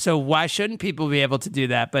 so why shouldn't people be able to do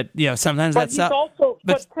that? But, sometimes that's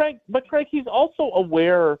But Craig, he's also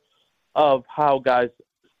aware of how guys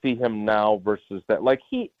see him now versus that. Like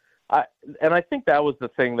and I think that was the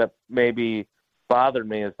thing that maybe bothered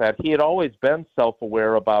me, is that he had always been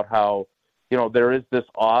self-aware about how, there is this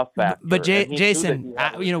awe factor. But Jason,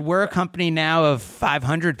 we're a company now of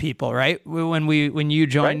 500 people, right? When you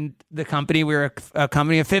joined the company, we were a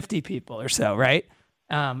company of 50 people or so, right?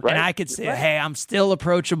 And I could say, hey, I'm still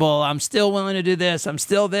approachable. I'm still willing to do this. I'm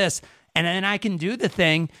still this. And then I can do the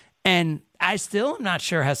thing, and I still am not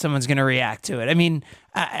sure how someone's going to react to it. I mean,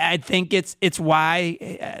 I think it's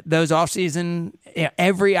why those off-season,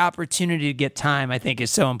 every opportunity to get time, I think,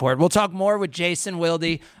 is so important. We'll talk more with Jason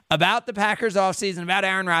Wilde about the Packers off-season, about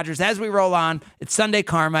Aaron Rodgers as we roll on. It's Sunday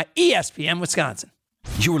Karma, ESPN Wisconsin.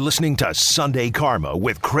 You're listening to Sunday Karma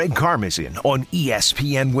with Craig Karmazin on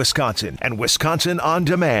ESPN Wisconsin and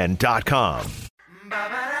WisconsinOnDemand.com.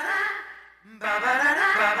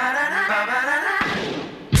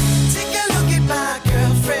 Take a look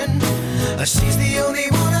She's the only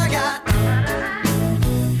one I got.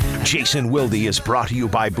 Jason Wilde is brought to you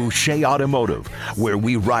by Boucher Automotive, where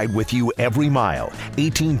we ride with you every mile.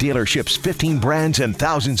 18 dealerships, 15 brands, and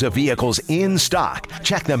thousands of vehicles in stock.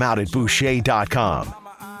 Check them out at Boucher.com.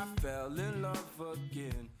 I fell in love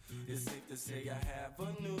again. It's safe to say I have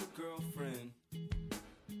a new girlfriend.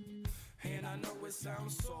 And I know it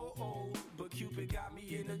sounds so old, but Cupid got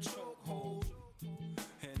me in a chokehold.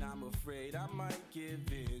 And I'm afraid I might give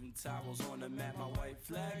in. Towels on the mat, my white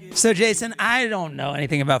flag is. So, Jason, I don't know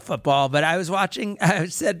anything about football, but I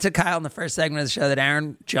said to Kyle in the first segment of the show that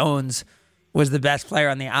Aaron Jones was the best player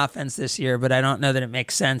on the offense this year, but I don't know that it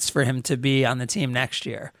makes sense for him to be on the team next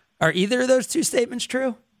year. Are either of those two statements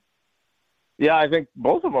true? Yeah, I think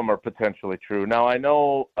both of them are potentially true. Now, I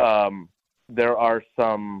know there are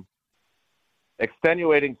some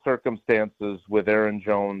extenuating circumstances with Aaron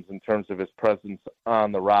Jones in terms of his presence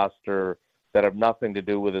on the roster that have nothing to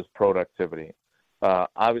do with his productivity.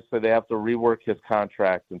 Obviously, they have to rework his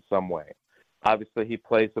contract in some way. Obviously, he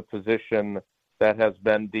plays a position that has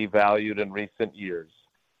been devalued in recent years.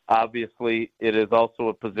 Obviously, it is also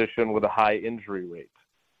a position with a high injury rate.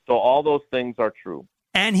 So all those things are true.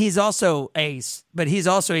 And he's also a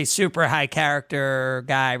super high character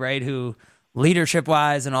guy, right? Who leadership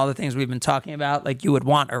wise and all the things we've been talking about, like you would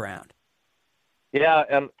want around. Yeah,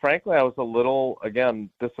 and frankly, I was a little, again,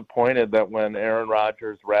 disappointed that when Aaron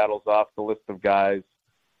Rodgers rattles off the list of guys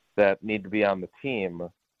that need to be on the team,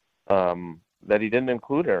 that he didn't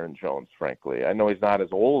include Aaron Jones, frankly. I know he's not as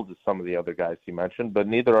old as some of the other guys he mentioned, but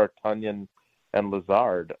neither are Tunyon and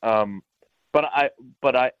Lazard. But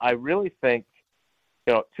I really think,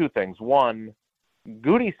 two things. One,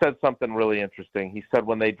 Goody said something really interesting. He said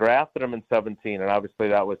when they drafted him in 2017, and obviously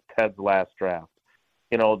that was Ted's last draft,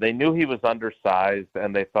 they knew he was undersized,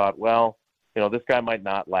 and they thought, well, this guy might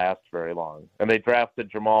not last very long. And they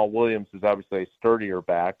drafted Jamal Williams, who's obviously a sturdier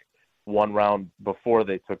back, one round before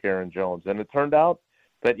they took Aaron Jones. And it turned out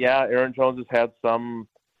that, Aaron Jones has had some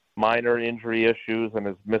minor injury issues and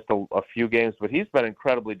has missed a few games, but he's been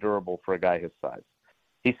incredibly durable for a guy his size.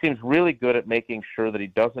 He seems really good at making sure that he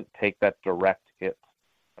doesn't take that direct hit.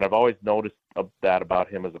 And I've always noticed that about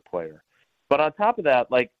him as a player. But on top of that,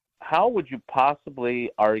 how would you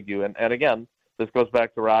possibly argue, and again, this goes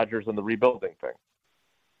back to Rodgers and the rebuilding thing.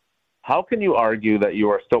 How can you argue that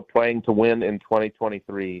you are still playing to win in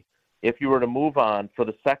 2023 if you were to move on for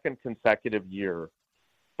the second consecutive year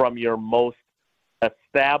from your most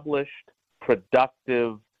established,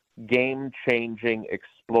 productive, game-changing,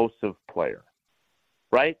 explosive player,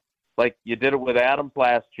 right? Like you did it with Adams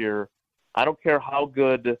last year. I don't care how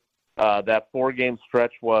good that 4-game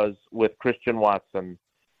stretch was with Christian Watson.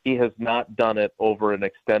 He has not done it over an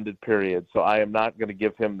extended period, so I am not going to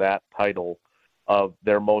give him that title of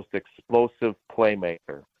their most explosive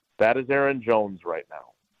playmaker. That is Aaron Jones right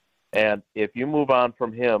now. And if you move on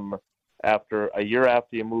from him after a year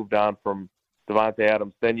after you moved on from Davante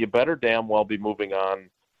Adams, then you better damn well be moving on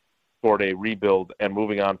toward a rebuild and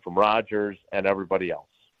moving on from Rodgers and everybody else.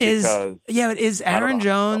 Is Aaron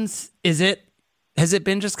Jones, has it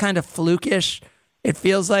been just kind of flukish? It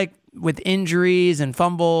feels like with injuries and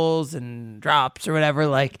fumbles and drops or whatever,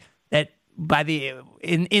 like that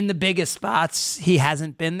in the biggest spots, he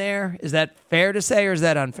hasn't been there. Is that fair to say or is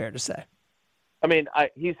that unfair to say? I mean,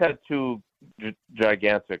 he's had two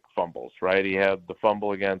gigantic fumbles, right? He had the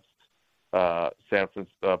fumble against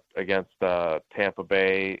against Tampa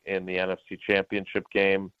Bay in the NFC Championship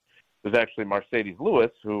game. It was actually Mercedes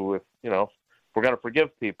Lewis, who, if we're going to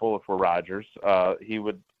forgive people, if we're Rodgers, he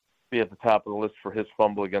would be at the top of the list for his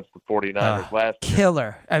fumble against the 49ers last year.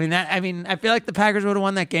 Killer. I feel like the Packers would have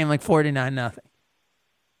won that game like 49-0.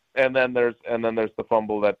 And then there's the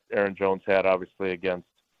fumble that Aaron Jones had, obviously, against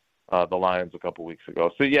the Lions a couple weeks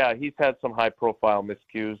ago. So yeah, he's had some high profile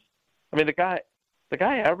miscues. I mean, the guy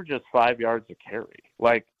averages 5 yards a carry.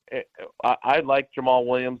 I like Jamal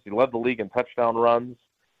Williams. He led the league in touchdown runs.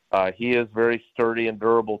 He is very sturdy and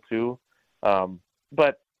durable too.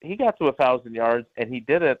 But he got to 1,000 yards, and he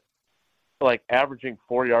did it averaging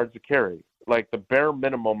 4 yards a carry, the bare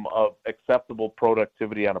minimum of acceptable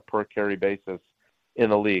productivity on a per carry basis in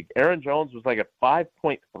the league. Aaron Jones was at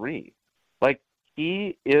 5.3.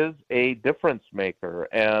 He is a difference maker.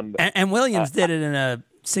 And Williams did it in a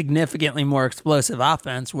significantly more explosive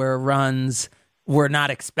offense where runs were not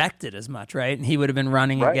expected as much, right? And he would have been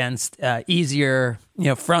running against easier,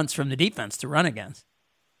 fronts from the defense to run against.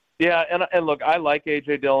 Yeah, and look, I like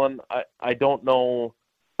A.J. Dillon. I don't know,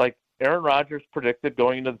 Aaron Rodgers predicted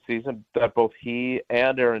going into the season that both he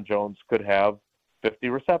and Aaron Jones could have 50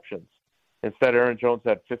 receptions. Instead, Aaron Jones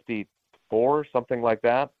had 54, something like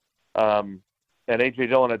that. And A.J.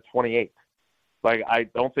 Dillon had 28. Like, I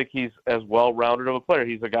don't think he's as well-rounded of a player.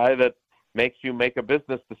 He's a guy that makes you make a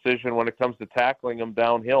business decision when it comes to tackling him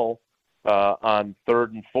downhill on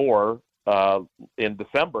 3rd and 4 in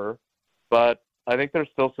December. But I think there's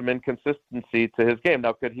still some inconsistency to his game.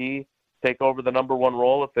 Now, could he take over the number 1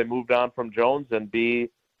 role if they moved on from Jones and be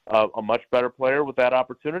a much better player with that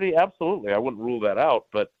opportunity? Absolutely. I wouldn't rule that out.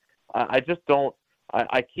 But I just don't –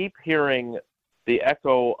 I keep hearing the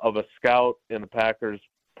echo of a scout in the Packers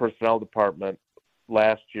personnel department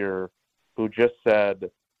last year who just said,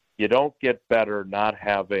 you don't get better not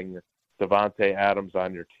having Davante Adams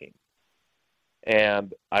on your team.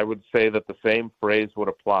 And I would say that the same phrase would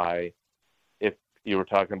apply if you were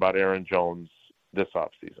talking about Aaron Jones this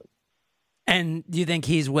offseason. And do you think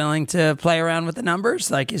he's willing to play around with the numbers?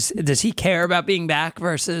 Like, does he care about being back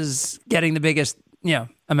versus getting the biggest,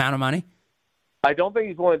 amount of money? I don't think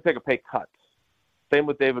he's willing to take a pay cut. Same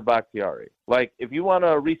with David Bakhtiari. Like, if you want to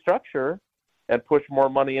restructure and push more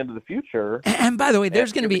money into the future. And by the way,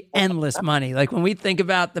 there's going to be endless money. Like, when we think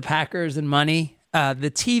about the Packers and money,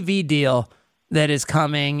 the TV deal that is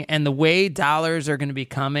coming and the way dollars are going to be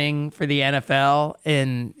coming for the NFL,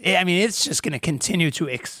 it's just going to continue to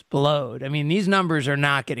explode. I mean, these numbers are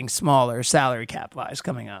not getting smaller salary cap wise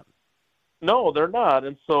coming up. No, they're not.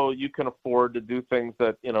 And so you can afford to do things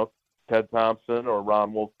that, Ted Thompson or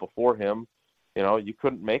Ron Wolf before him, you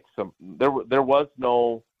couldn't make some. There were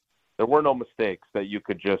no mistakes that you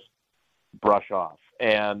could just brush off.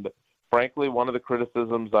 And frankly, one of the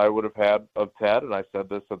criticisms I would have had of Ted, and I said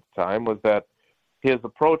this at the time, was that his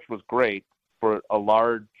approach was great for a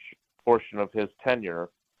large portion of his tenure,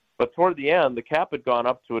 but toward the end, the cap had gone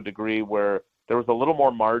up to a degree where there was a little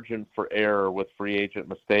more margin for error with free agent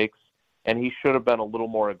mistakes, and he should have been a little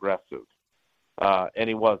more aggressive, and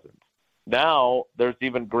he wasn't. Now, there's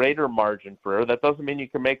even greater margin for error. That doesn't mean you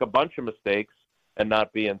can make a bunch of mistakes and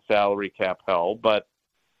not be in salary cap hell, but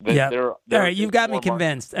all right, you've got me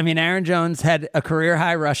convinced. I mean, Aaron Jones had a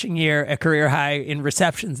career-high rushing year, a career-high in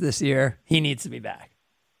receptions this year. He needs to be back.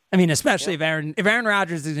 I mean, especially if Aaron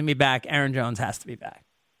Rodgers is going to be back, Aaron Jones has to be back.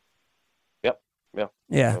 Yep.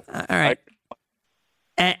 Yeah. All right.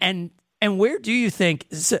 And where do you think?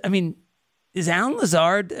 So, I mean, is Allen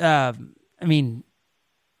Lazard?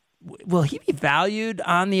 Will he be valued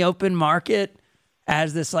on the open market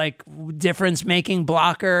as this like difference-making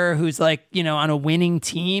blocker who's like, on a winning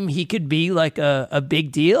team, he could be like a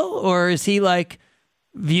big deal? Or is he like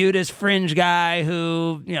viewed as fringe guy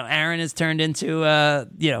who, Aaron has turned into a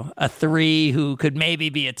 3 who could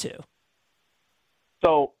maybe be a 2?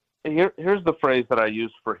 So here's the phrase that I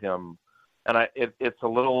use for him. And it's a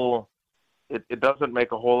little, it doesn't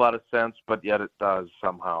make a whole lot of sense, but yet it does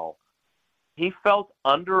somehow. He felt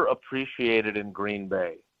underappreciated in Green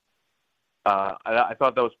Bay. I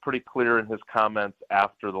thought that was pretty clear in his comments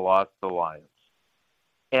after the loss to the Lions.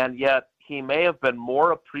 And yet he may have been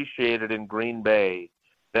more appreciated in Green Bay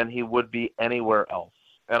than he would be anywhere else.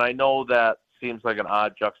 And I know that seems like an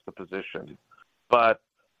odd juxtaposition, but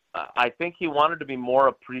I think he wanted to be more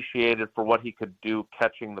appreciated for what he could do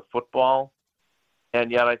catching the football.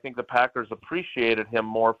 And yet I think the Packers appreciated him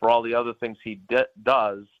more for all the other things he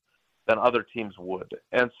does than other teams would.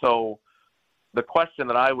 And so the question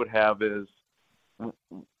that I would have is,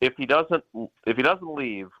 if he doesn't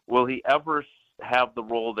leave, will he ever have the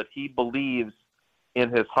role that he believes in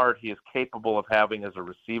his heart he is capable of having as a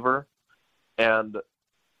receiver? And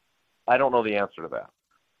I don't know the answer to that.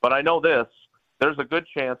 But I know this, there's a good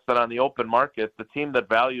chance that on the open market, the team that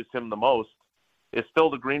values him the most is still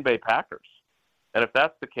the Green Bay Packers. And if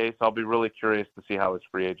that's the case, I'll be really curious to see how his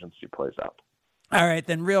free agency plays out. All right,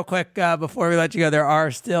 then real quick, before we let you go, there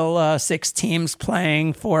are still 6 teams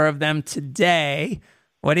playing, 4 of them today.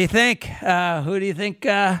 What do you think? Who do you think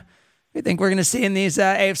we're going to see in these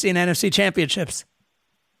AFC and NFC championships?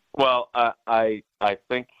 Well, I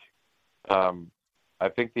think the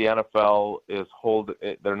NFL is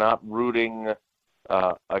they're not rooting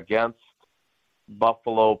against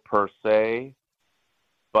Buffalo per se,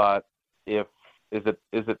 but is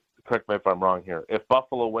it correct me if I'm wrong here. If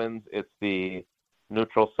Buffalo wins, it's the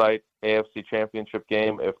neutral site AFC championship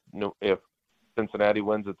game. If Cincinnati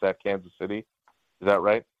wins, it's at Kansas City. Is that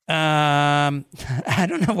right? I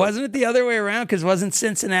don't know. Wasn't it the other way around? Because wasn't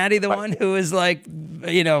Cincinnati the one who was like,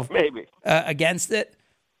 maybe against it?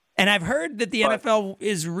 And I've heard that the NFL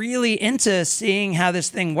is really into seeing how this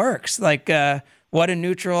thing works. Like what a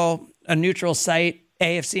neutral site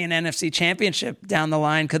AFC and NFC championship down the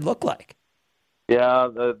line could look like. Yeah,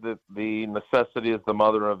 the necessity is the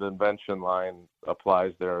mother of invention line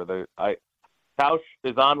applies there. Tausch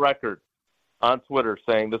is on record on Twitter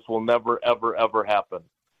saying this will never, ever, ever happen.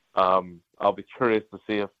 I'll be curious to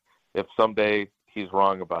see if someday he's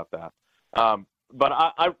wrong about that. But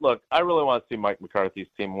I really want to see Mike McCarthy's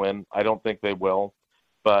team win. I don't think they will,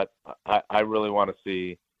 but I really want to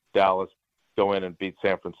see Dallas go in and beat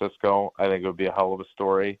San Francisco. I think it would be a hell of a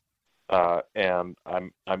story, and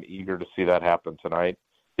I'm eager to see that happen tonight.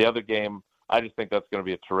 The other game, I just think that's going to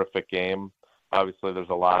be a terrific game. Obviously, there's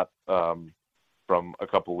a lot from a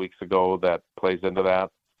couple of weeks ago that plays into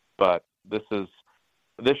that, but this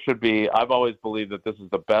should be. I've always believed that this is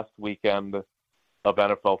the best weekend of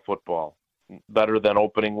NFL football. Better than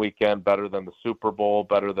opening weekend, better than the Super Bowl,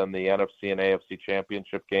 better than the NFC and AFC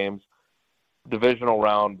championship games. Divisional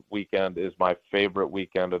round weekend is my favorite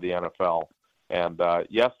weekend of the NFL. And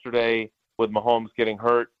yesterday, with Mahomes getting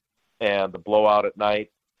hurt and the blowout at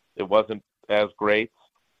night, it wasn't as great.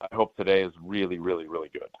 I hope today is really, really, really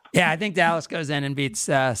good. Yeah, I think Dallas goes in and beats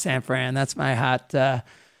San Fran. That's my hot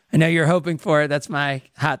I know you're hoping for it. That's my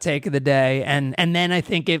hot take of the day. And then I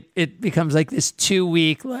think it becomes like this 2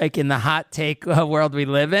 week, like in the hot take world we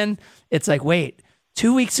live in. It's like, wait,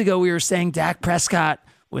 2 weeks ago we were saying Dak Prescott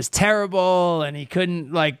was terrible and he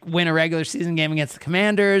couldn't like win a regular season game against the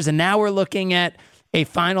Commanders. And now we're looking at a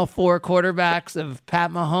Final Four quarterbacks of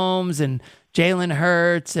Pat Mahomes and Jalen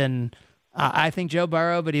Hurts and I think Joe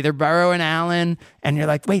Burrow, but either Burrow and Allen. And you're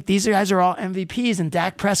like, wait, these guys are all MVPs and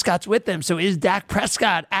Dak Prescott's with them. So is Dak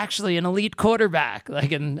Prescott actually an elite quarterback?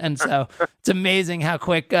 Like, and so it's amazing how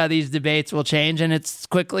quick these debates will change. And it's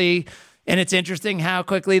interesting how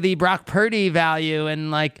quickly the Brock Purdy value and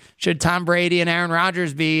like, should Tom Brady and Aaron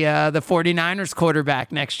Rodgers be the 49ers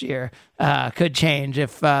quarterback next year could change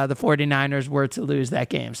if the 49ers were to lose that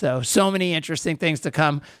game. So many interesting things to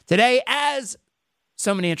come today, as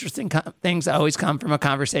so many interesting things always come from a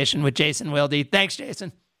conversation with Jason Wilde. Thanks,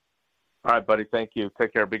 Jason. All right, buddy. Thank you.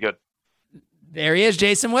 Take care. Be good. There he is,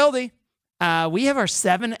 Jason Wilde. We have our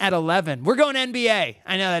 7 at 11. We're going NBA.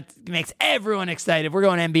 I know that makes everyone excited. We're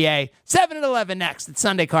going NBA. 7 at 11 next. It's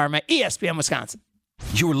Sunday Karma, ESPN Wisconsin.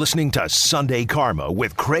 You're listening to Sunday Karma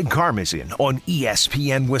with Craig Karmazin on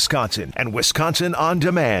ESPN Wisconsin and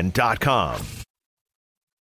WisconsinOnDemand.com.